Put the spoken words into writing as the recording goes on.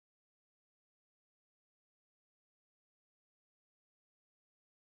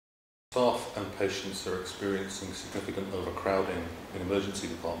Staff and patients are experiencing significant overcrowding in emergency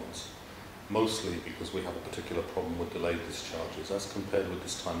departments, mostly because we have a particular problem with delayed discharges. As compared with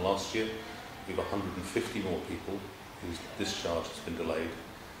this time last year, we have 150 more people whose discharge has been delayed,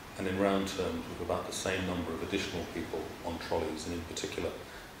 and in round terms we have about the same number of additional people on trolleys, and in particular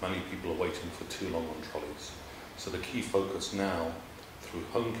many people are waiting for too long on trolleys. So the key focus now, through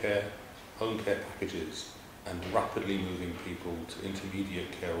home care packages, and rapidly moving people to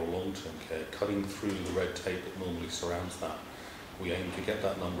intermediate care or long-term care, cutting through the red tape that normally surrounds that. We aim to get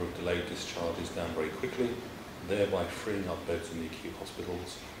that number of delayed discharges down very quickly, thereby freeing up beds in the acute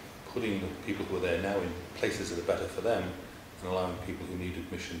hospitals, putting the people who are there now in places that are better for them, and allowing people who need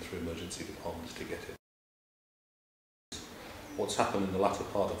admission through emergency departments to get it. What's happened in the latter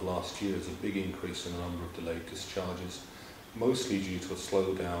part of last year is a big increase in the number of delayed discharges, mostly due to a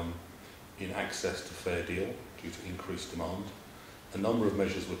slowdown in access to fair deal due to increased demand. A number of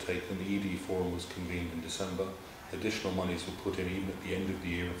measures were taken. The ED forum was convened in December. Additional monies were put in even at the end of the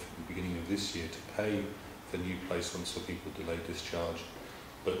year and from the beginning of this year to pay for new placements for people with delayed discharge.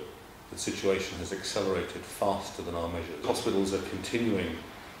 But the situation has accelerated faster than our measures. Hospitals are continuing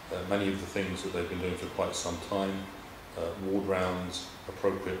many of the things that they've been doing for quite some time. Ward rounds,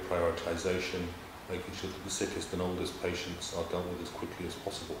 appropriate prioritisation, making sure that the sickest and oldest patients are dealt with as quickly as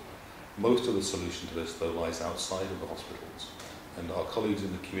possible. Most of the solution to this, though, lies outside of the hospitals, and our colleagues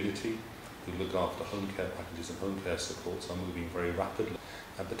in the community who look after home care packages and home care supports are moving very rapidly,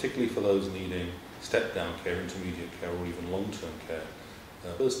 and particularly for those needing step-down care, intermediate care or even long-term care.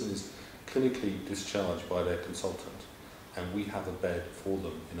 A person is clinically discharged by their consultant and we have a bed for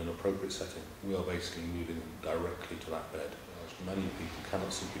them in an appropriate setting. We are basically moving them directly to that bed. Many people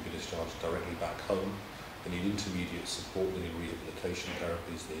cannot simply be discharged directly back home. They need intermediate support, they need rehabilitation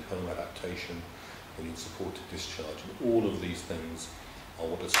therapies, they need home adaptation, they need supported discharge. And all of these things are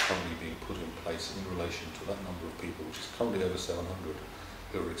what is currently being put in place in relation to that number of people, which is currently over 700,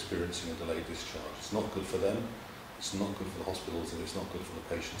 who are experiencing a delayed discharge. It's not good for them, it's not good for the hospitals, and it's not good for the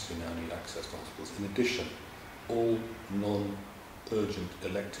patients who now need access to hospitals. In addition, all non-urgent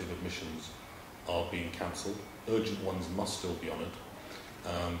elective admissions are being cancelled. Urgent ones must still be honoured.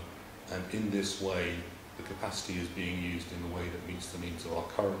 And in this way, the capacity is being used in a way that meets the needs of our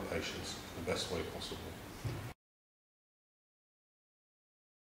current patients the best way possible.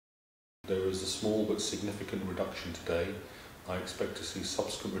 There is a small but significant reduction today. I expect to see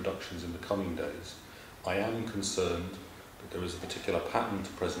subsequent reductions in the coming days. I am concerned that there is a particular pattern to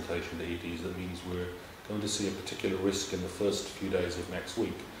presentation to EDs that means we're going to see a particular risk in the first few days of next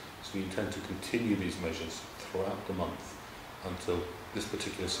week. So we intend to continue these measures throughout the month until this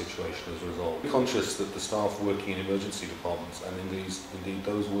particular situation is resolved. We're conscious that the staff working in emergency departments and indeed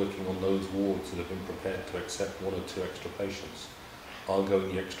those working on those wards that have been prepared to accept 1 or 2 extra patients are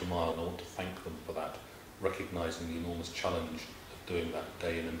going the extra mile, and I want to thank them for that, recognising the enormous challenge of doing that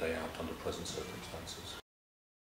day in and day out under present circumstances.